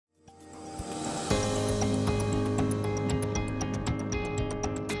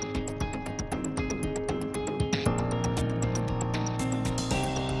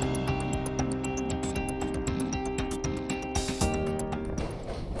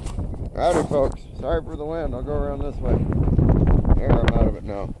Howdy folks, sorry for the wind, I'll go around this way. There, I'm out of it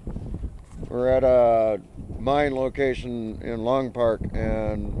now. We're at a mine location in Long Park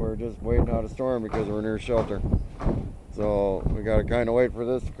and we're just waiting out a storm because we're near shelter. So we gotta kind of wait for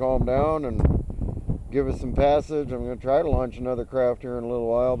this to calm down and give us some passage. I'm gonna try to launch another craft here in a little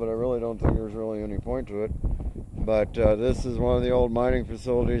while, but I really don't think there's really any point to it. But this is one of the old mining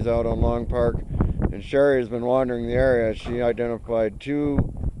facilities out on Long Park, and Sherry has been wandering the area. She identified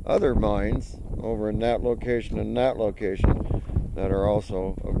two other mines over in that location and that location that are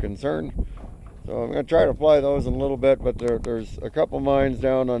also of concern. So I'm going to try to fly those in a little bit, but there's a couple mines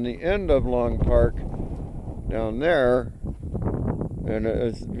down on the end of Long Park down there, and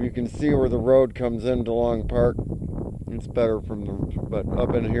as you can see where the road comes into Long Park, it's better from the, but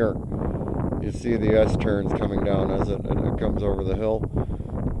up in here you see the S-turns coming down as it comes over the hill.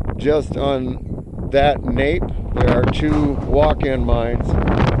 Just on that nape there are two walk-in mines.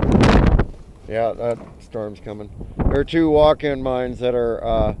 Yeah, that storm's coming. There are two walk-in mines that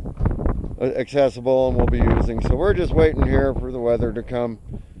are accessible and we'll be using. So we're just waiting here for the weather to come.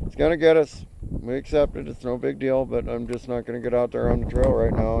 It's gonna get us. We accept it. It's no big deal, but I'm just not gonna get out there on the trail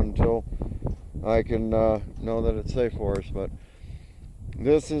right now until I can know that it's safe for us. But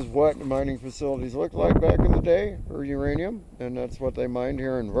this is what the mining facilities looked like back in the day for uranium, and that's what they mined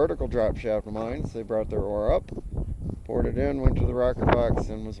here in vertical drop shaft mines. They brought their ore up, poured it in, went to the rocker box,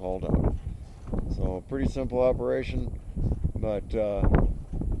 and was hauled out. So pretty simple operation, but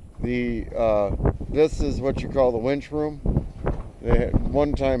this is what you call the winch room. They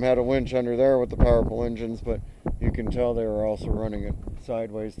one time had a winch under there with the powerful engines, but you can tell they were also running it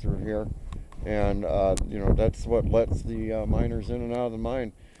sideways through here. And you know, that's what lets the miners in and out of the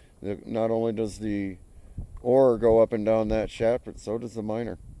mine. Not only does the ore go up and down that shaft, but so does the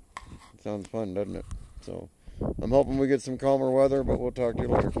miner. Sounds fun, doesn't it? So I'm hoping we get some calmer weather, but we'll talk to you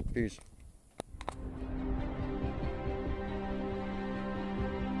later. Peace.